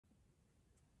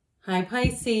Hi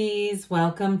Pisces,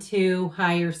 welcome to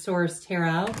Higher Source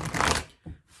Tarot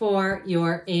for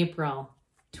your April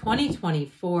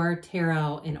 2024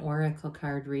 Tarot and Oracle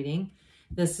card reading.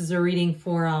 This is a reading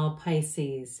for all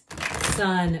Pisces,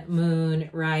 Sun, Moon,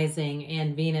 Rising,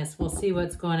 and Venus. We'll see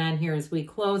what's going on here as we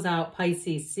close out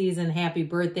Pisces season. Happy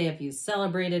birthday if you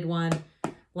celebrated one.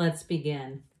 Let's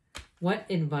begin. What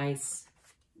advice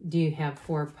do you have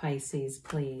for Pisces,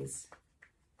 please?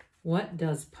 What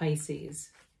does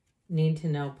Pisces need to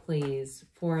know, please,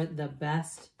 for the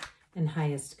best and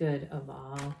highest good of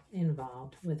all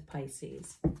involved with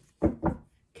Pisces?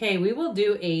 Okay, we will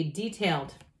do a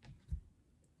detailed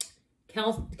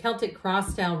Celtic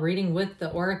cross style reading with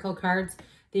the oracle cards.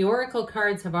 The oracle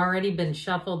cards have already been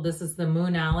shuffled. This is the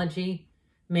Moonology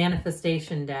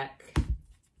manifestation deck.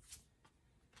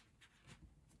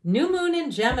 New moon in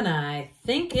Gemini.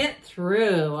 Think it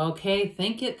through, okay?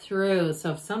 Think it through.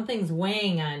 So if something's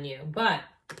weighing on you, but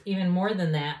even more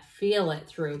than that, feel it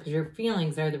through, because your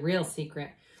feelings are the real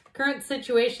secret. Current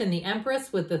situation, the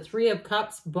Empress with the Three of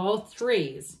Cups, both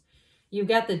threes. You've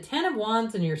got the Ten of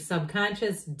Wands in your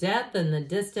subconscious, death in the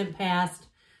distant past,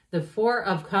 the Four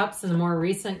of Cups in the more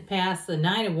recent past, the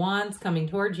Nine of Wands coming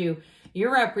towards you.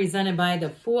 You're represented by the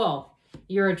Fool.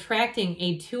 You're attracting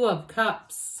a Two of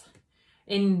Cups.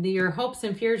 In your hopes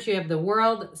and fears, you have the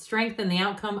World, strength in the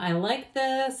outcome. I like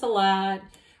this a lot.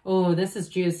 Oh, this is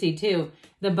juicy too.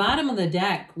 The bottom of the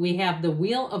deck, we have the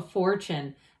Wheel of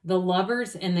Fortune, the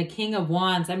Lovers, and the King of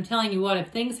Wands. I'm telling you what, if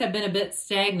things have been a bit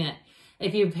stagnant,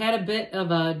 if you've had a bit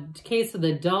of a case of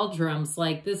the doldrums,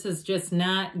 like this is just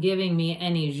not giving me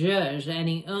any zhuzh,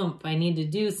 any oomph, I need to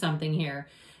do something here.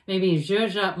 Maybe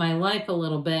zhuzh up my life a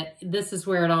little bit. This is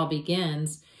where it all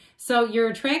begins. So you're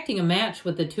attracting a match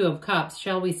with the Two of Cups.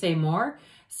 Shall we say more?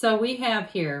 So we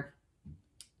have here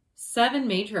 7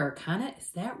 major arcana.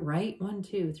 Is that right? 1,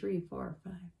 2, 3, 4,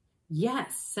 5.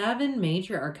 Yes, 7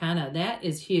 major arcana. That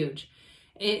is huge.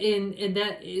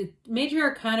 Major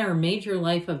arcana are major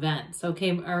life events.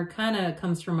 Okay, arcana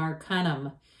comes from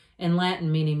arcanum in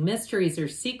Latin, meaning mysteries or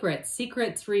secrets.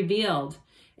 Secrets revealed.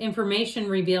 Information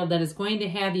revealed that is going to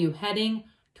have you heading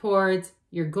towards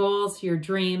your goals, your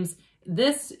dreams.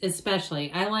 This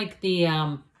especially, I like the,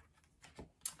 I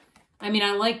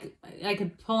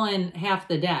could pull in half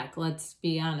the deck, let's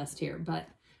be honest here, but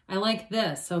I like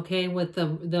this, okay, with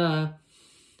the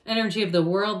energy of the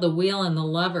World, the Wheel, and the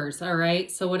Lovers, all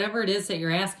right? So whatever it is that you're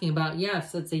asking about,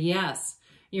 yes, it's a yes.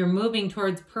 You're moving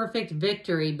towards perfect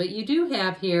victory, but you do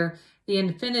have here the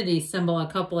infinity symbol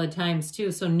a couple of times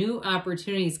too, so new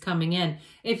opportunities coming in.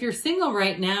 If you're single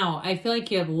right now, I feel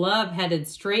like you have love headed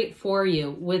straight for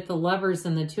you with the Lovers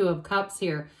and the Two of Cups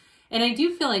here. And I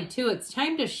do feel like too, it's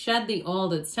time to shed the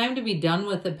old. It's time to be done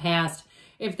with the past.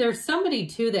 If there's somebody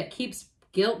too that keeps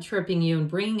guilt tripping you and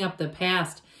bringing up the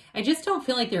past, I just don't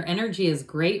feel like their energy is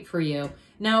great for you.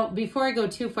 Now, before I go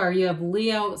too far, you have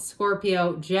Leo,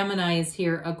 Scorpio, Gemini is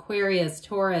here, Aquarius,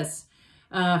 Taurus.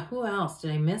 Who else?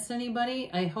 Did I miss anybody?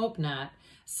 I hope not.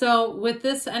 So with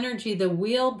this energy, the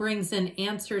Wheel brings in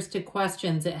answers to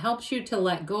questions. It helps you to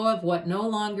let go of what no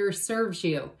longer serves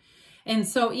you. And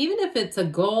so even if it's a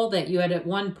goal that you had at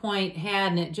one point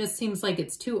had and it just seems like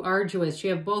it's too arduous, you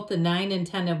have both the 9 and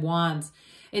 10 of Wands.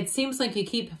 It seems like you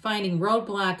keep finding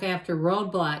roadblock after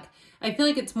roadblock. I feel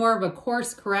like it's more of a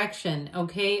course correction,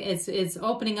 okay? It's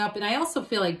opening up. And I also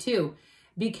feel like too,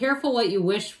 be careful what you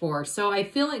wish for. So I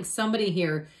feel like somebody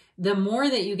here, the more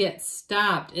that you get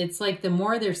stopped, it's like the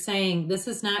more they're saying, this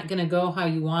is not going to go how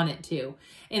you want it to.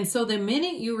 And so the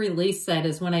minute you release that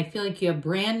is when I feel like you have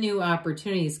brand new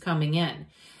opportunities coming in.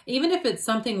 Even if it's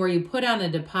something where you put on a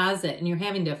deposit and you're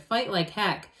having to fight like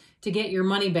heck to get your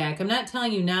money back. I'm not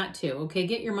telling you not to, okay?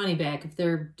 Get your money back if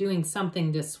they're doing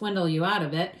something to swindle you out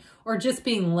of it or just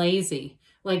being lazy.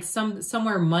 Like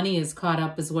somewhere money is caught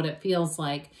up is what it feels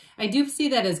like. I do see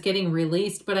that as getting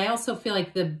released, but I also feel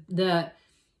like the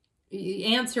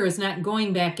answer is not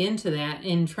going back into that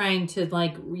and trying to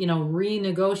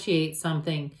renegotiate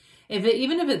something.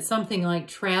 Even if it's something like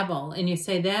travel and you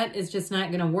say that is just not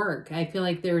going to work. I feel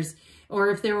like or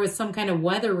if there was some kind of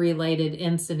weather related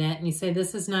incident and you say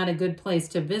this is not a good place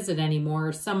to visit anymore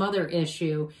or some other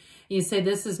issue, you say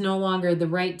this is no longer the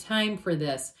right time for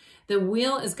this. The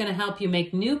Wheel is going to help you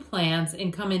make new plans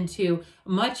and come into a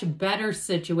much better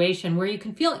situation where you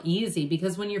can feel easy,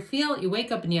 because when you wake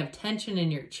up and you have tension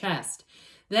in your chest,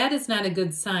 that is not a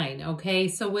good sign, okay?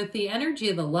 So with the energy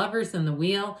of the Lovers and the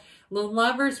Wheel, the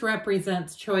Lovers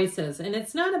represents choices, and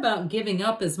it's not about giving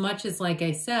up as much as, like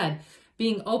I said,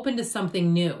 being open to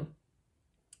something new.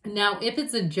 Now, if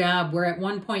it's a job where at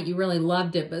one point you really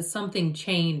loved it, but something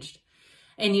changed,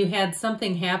 and you had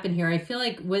something happen here. I feel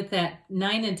like with that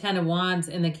 9 and 10 of Wands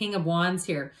and the King of Wands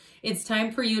here, it's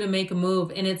time for you to make a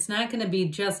move, and it's not going to be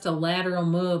just a lateral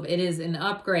move. It is an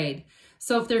upgrade.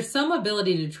 So if there's some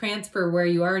ability to transfer where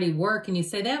you already work and you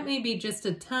say that may be just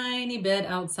a tiny bit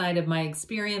outside of my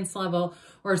experience level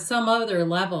or some other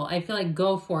level, I feel like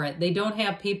go for it. They don't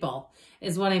have people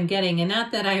is what I'm getting. And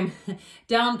not that I'm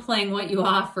downplaying what you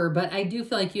offer, but I do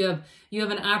feel like you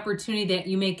have an opportunity that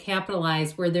you may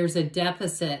capitalize where there's a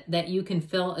deficit, that you can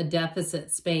fill a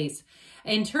deficit space.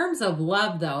 In terms of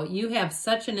love, though, you have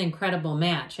such an incredible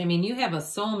match. I mean, you have a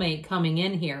soulmate coming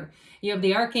in here. You have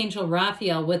the Archangel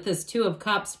Raphael with this Two of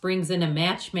Cups brings in a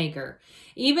matchmaker.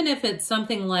 Even if it's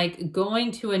something like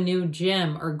going to a new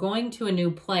gym or going to a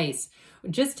new place,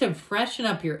 just to freshen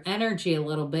up your energy a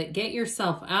little bit, get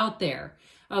yourself out there.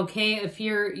 Okay, if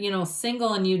you're,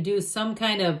 single and you do some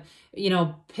kind of,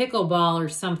 pickleball or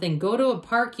something, go to a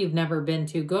park you've never been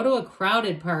to. Go to a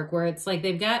crowded park where it's like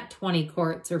they've got 20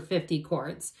 courts or 50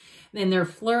 courts and they're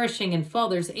flourishing and full.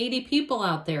 There's 80 people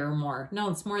out there or more. No,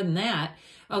 it's more than that.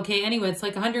 Okay, anyway, it's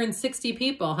like 160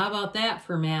 people. How about that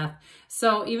for math?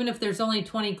 So even if there's only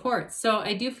 20 courts. So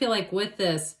I do feel like with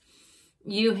this,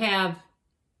 you have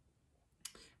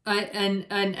an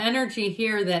energy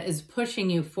here that is pushing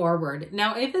you forward.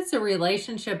 Now, if it's a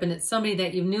relationship and it's somebody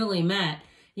that you've newly met,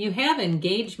 you have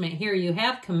engagement here, you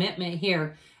have commitment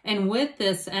here. And with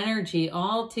this energy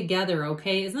all together,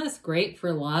 okay, isn't this great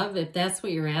for love if that's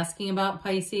what you're asking about,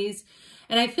 Pisces?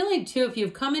 And I feel like, too, if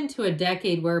you've come into a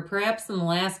decade where perhaps in the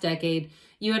last decade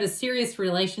you had a serious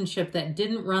relationship that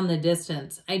didn't run the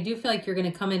distance, I do feel like you're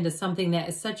going to come into something that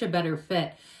is such a better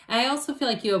fit. I also feel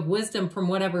like you have wisdom from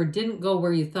whatever didn't go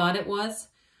where you thought it was.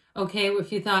 Okay,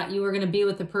 if you thought you were going to be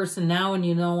with the person now and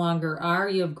you no longer are,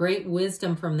 you have great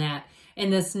wisdom from that.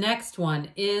 And this next one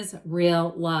is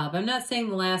real love. I'm not saying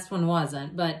the last one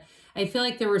wasn't, but I feel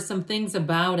like there were some things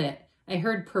about it. I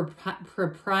heard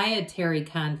proprietary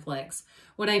conflicts.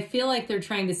 What I feel like they're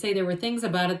trying to say, there were things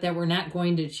about it that were not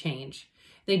going to change.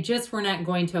 They just were not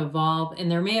going to evolve. And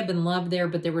there may have been love there,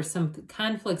 but there were some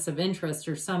conflicts of interest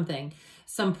or something.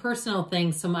 Some personal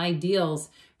things, some ideals.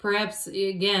 Perhaps,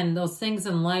 again, those things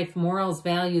in life, morals,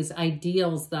 values,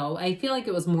 ideals, though. I feel like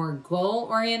it was more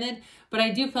goal-oriented. But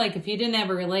I do feel like if you didn't have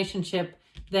a relationship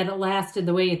that it lasted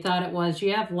the way you thought it was,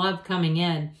 you have love coming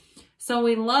in. So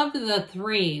we love the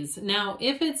threes. Now,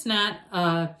 if it's not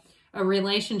a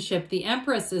relationship, the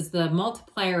Empress is the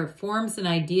multiplier of forms and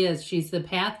ideas. She's the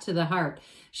path to the heart.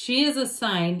 She is a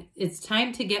sign. It's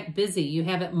time to get busy. You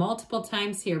have it multiple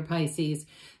times here, Pisces.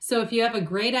 So if you have a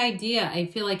great idea, I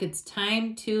feel like it's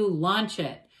time to launch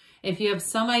it. If you have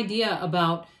some idea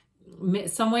about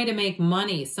some way to make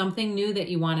money, something new that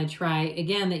you want to try,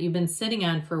 again, that you've been sitting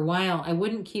on for a while, I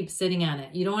wouldn't keep sitting on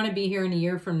it. You don't want to be here in a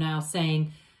year from now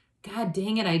saying, God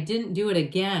dang it, I didn't do it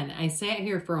again. I sat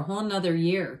here for a whole nother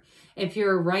year. If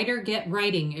you're a writer, get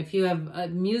writing. If you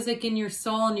have music in your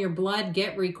soul and your blood,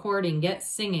 get recording, get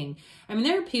singing. I mean,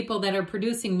 there are people that are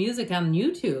producing music on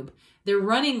YouTube. They're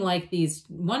running like these,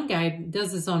 one guy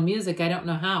does his own music, I don't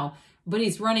know how, but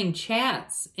he's running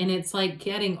chats and it's like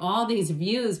getting all these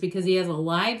views because he has a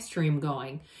live stream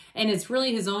going. And it's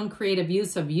really his own creative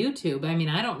use of YouTube. I mean,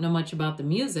 I don't know much about the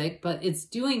music, but it's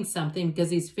doing something because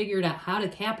he's figured out how to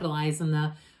capitalize in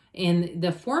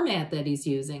the format that he's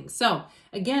using. So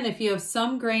again, if you have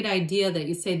some great idea that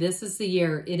you say this is the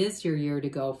year, it is your year to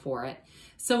go for it.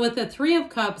 So with the Three of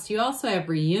Cups, you also have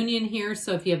reunion here.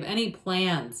 So if you have any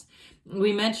plans,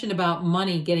 we mentioned about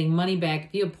money, getting money back.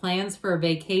 If you have plans for a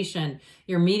vacation,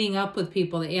 you're meeting up with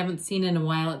people that you haven't seen in a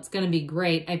while, it's going to be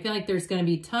great. I feel like there's going to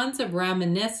be tons of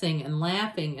reminiscing and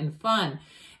laughing and fun.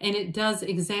 And it does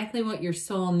exactly what your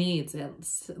soul needs. It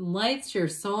lights your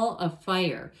soul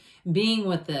afire. Being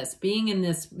with this, being in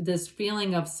this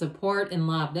feeling of support and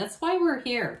love. That's why we're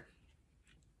here.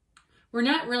 We're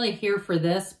not really here for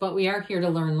this, but we are here to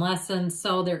learn lessons.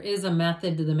 So there is a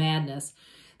method to the madness.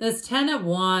 This 10 of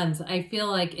Wands, I feel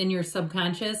like in your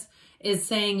subconscious, is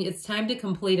saying it's time to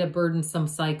complete a burdensome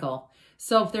cycle.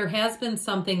 So if there has been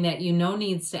something that you know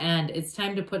needs to end, it's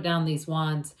time to put down these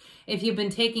wands. If you've been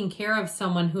taking care of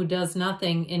someone who does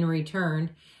nothing in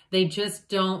return, they just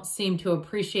don't seem to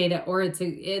appreciate it, or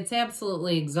it's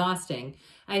absolutely exhausting.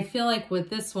 I feel like with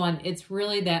this one, it's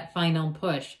really that final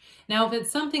push. Now, if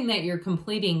it's something that you're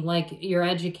completing, like your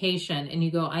education, and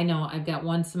you go, I know, I've got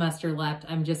one semester left,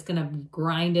 I'm just going to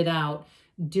grind it out,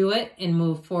 do it and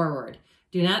move forward.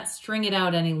 Do not string it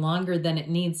out any longer than it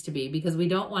needs to be, because we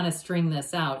don't want to string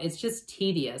this out. It's just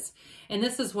tedious. And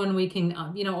this is when we can,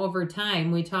 over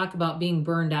time, we talk about being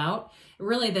burned out.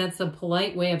 Really, that's a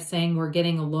polite way of saying we're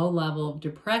getting a low level of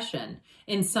depression.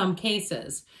 in some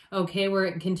cases, okay, where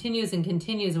it continues and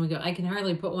continues and we go, I can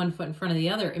hardly put one foot in front of the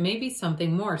other. It may be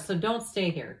something more, so don't stay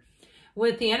here.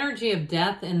 With the energy of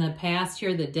death in the past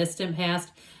here, the distant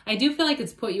past, I do feel like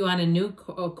it's put you on a new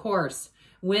course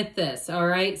with this, all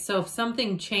right? So if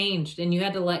something changed and you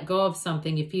had to let go of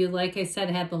something, if you, like I said,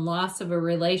 had the loss of a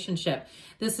relationship,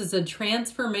 this is a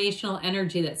transformational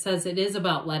energy that says it is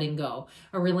about letting go.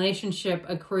 A relationship,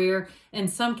 a career. In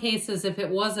some cases, if it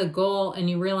was a goal and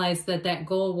you realize that that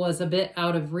goal was a bit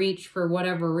out of reach for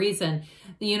whatever reason,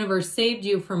 the universe saved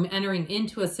you from entering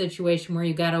into a situation where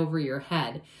you got over your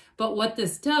head. But what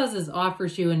this does is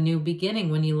offers you a new beginning.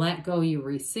 When you let go, you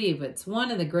receive. It's one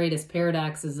of the greatest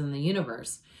paradoxes in the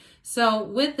universe. So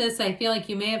with this, I feel like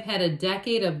you may have had a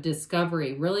decade of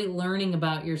discovery, really learning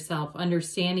about yourself,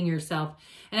 understanding yourself.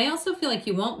 And I also feel like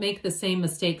you won't make the same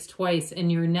mistakes twice in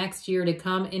your next year to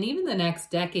come and even the next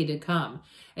decade to come.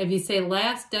 If you say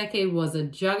last decade was a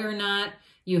juggernaut,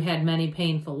 you had many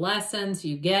painful lessons,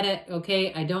 you get it,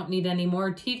 okay, I don't need any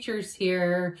more teachers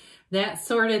here, that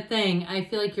sort of thing. I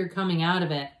feel like you're coming out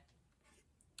of it.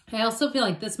 I also feel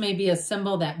like this may be a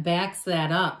symbol that backs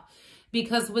that up.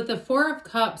 Because with the Four of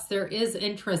Cups, there is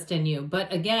interest in you.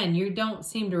 But again, you don't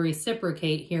seem to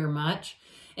reciprocate here much.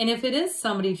 And if it is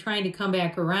somebody trying to come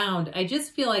back around, I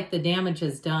just feel like the damage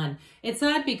is done. It's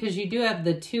odd because you do have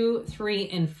the 2, 3,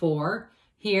 and 4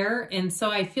 here. And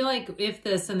so I feel like if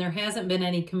this, and there hasn't been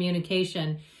any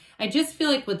communication, I just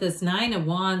feel like with this 9 of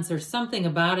Wands, there's something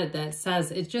about it that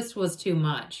says it just was too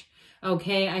much.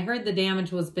 Okay, I heard the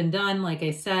damage was been done, like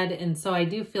I said, and so I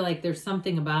do feel like there's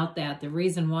something about that. The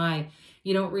reason why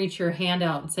you don't reach your hand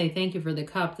out and say, thank you for the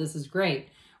cup, this is great.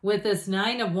 With this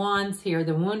 9 of Wands here,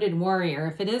 the wounded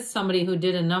warrior, if it is somebody who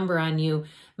did a number on you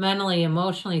mentally,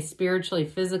 emotionally, spiritually,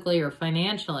 physically, or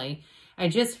financially, I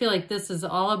just feel like this is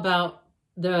all about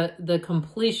the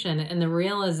completion and the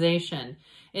realization.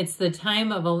 It's the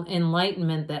time of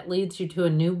enlightenment that leads you to a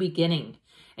new beginning.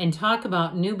 And talk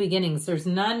about new beginnings. There's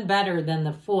none better than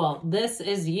the Fool. This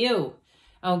is you,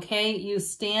 okay? You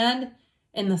stand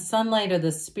in the sunlight of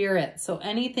the spirit. So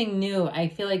anything new, I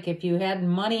feel like if you had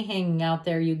money hanging out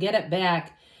there, you get it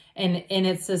back. And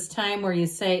it's this time where you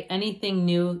say anything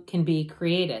new can be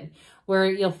created, where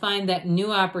you'll find that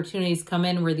new opportunities come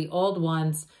in where the old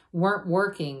ones weren't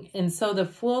working. And so the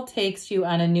Fool takes you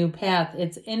on a new path.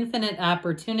 It's infinite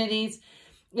opportunities.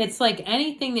 It's like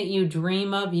anything that you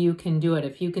dream of, you can do it.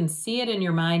 If you can see it in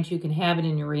your mind, you can have it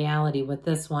in your reality with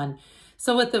this one.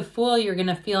 So with the Fool, you're going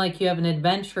to feel like you have an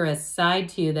adventurous side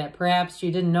to you that perhaps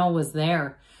you didn't know was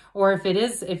there. Or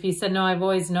if you said, no, I've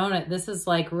always known it, this is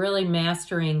like really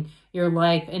mastering your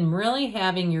life and really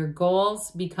having your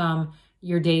goals become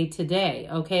your day-to-day,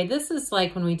 okay? This is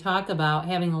like when we talk about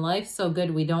having a life so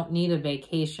good we don't need a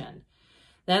vacation.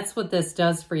 That's what this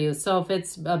does for you. So if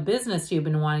it's a business you've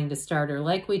been wanting to start, or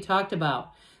like we talked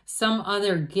about, some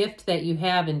other gift that you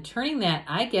have, and turning that,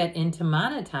 I get, into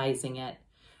monetizing it.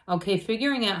 Okay,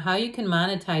 figuring out how you can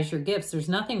monetize your gifts. There's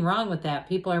nothing wrong with that.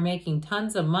 People are making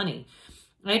tons of money.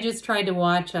 I just tried to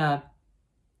watch a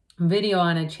video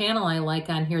on a channel I like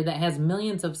on here that has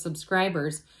millions of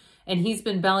subscribers, and he's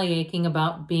been belly aching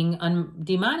about being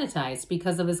demonetized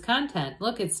because of his content.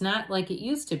 Look, it's not like it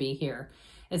used to be here.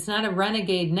 It's not a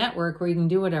renegade network where you can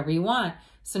do whatever you want.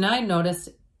 So now I've noticed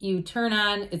you turn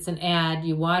on, it's an ad.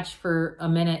 You watch for a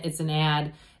minute, it's an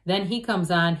ad. Then he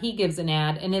comes on, he gives an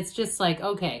ad. And it's just like,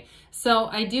 okay. So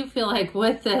I do feel like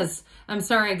with this, I'm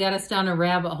sorry I got us down a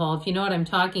rabbit hole. If you know what I'm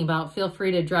talking about, feel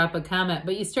free to drop a comment.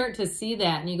 But you start to see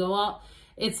that and you go, well,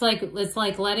 it's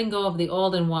like letting go of the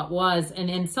old and what was. And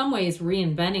in some ways,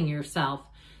 reinventing yourself.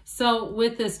 So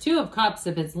with this 2 of Cups,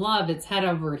 if it's love, it's head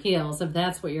over heels, if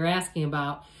that's what you're asking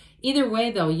about. Either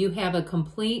way, though, you have a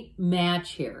complete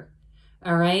match here.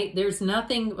 All right? There's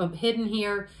nothing hidden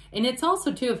here. And it's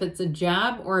also, too, if it's a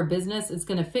job or a business, it's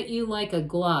going to fit you like a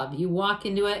glove. You walk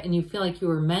into it and you feel like you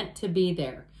were meant to be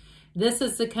there. This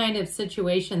is the kind of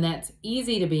situation that's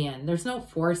easy to be in. There's no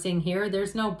forcing here.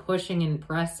 There's no pushing and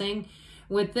pressing.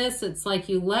 With this, it's like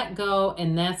you let go,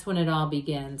 and that's when it all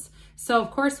begins. So,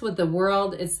 of course, with the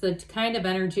World, it's the kind of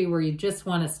energy where you just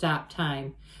want to stop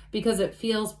time because it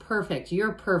feels perfect.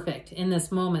 You're perfect in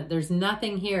this moment. There's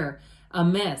nothing here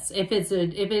amiss. If it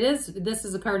is, this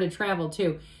is a card of travel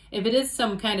too. If it is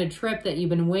some kind of trip that you've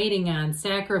been waiting on,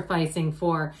 sacrificing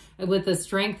for, with the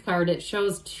Strength card, it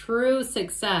shows true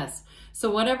success.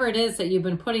 So whatever it is that you've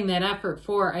been putting that effort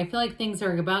for, I feel like things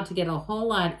are about to get a whole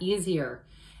lot easier.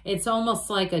 It's almost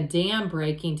like a dam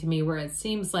breaking to me where it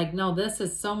seems like, no, this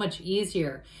is so much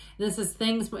easier. This is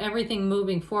everything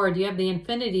moving forward. You have the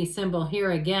infinity symbol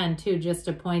here again, too, just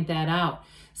to point that out.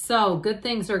 So good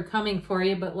things are coming for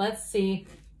you, but let's see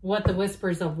what the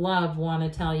whispers of love want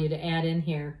to tell you to add in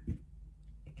here.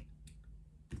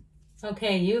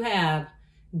 Okay, you have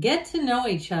get to know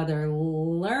each other,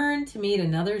 learn to meet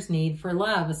another's need for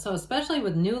love. So especially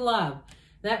with new love,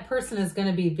 that person is going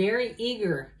to be very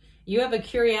eager. You have a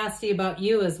curiosity about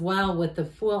you as well with the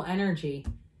Fool energy.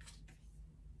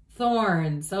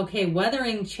 Thorns. Okay,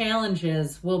 weathering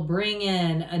challenges will bring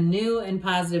in a new and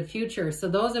positive future. So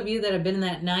those of you that have been in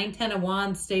that 9-10 of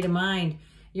Wands state of mind,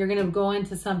 you're going to go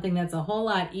into something that's a whole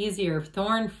lot easier,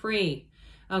 thorn-free.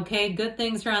 Okay, good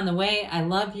things are on the way. I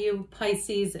love you,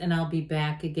 Pisces, and I'll be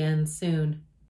back again soon.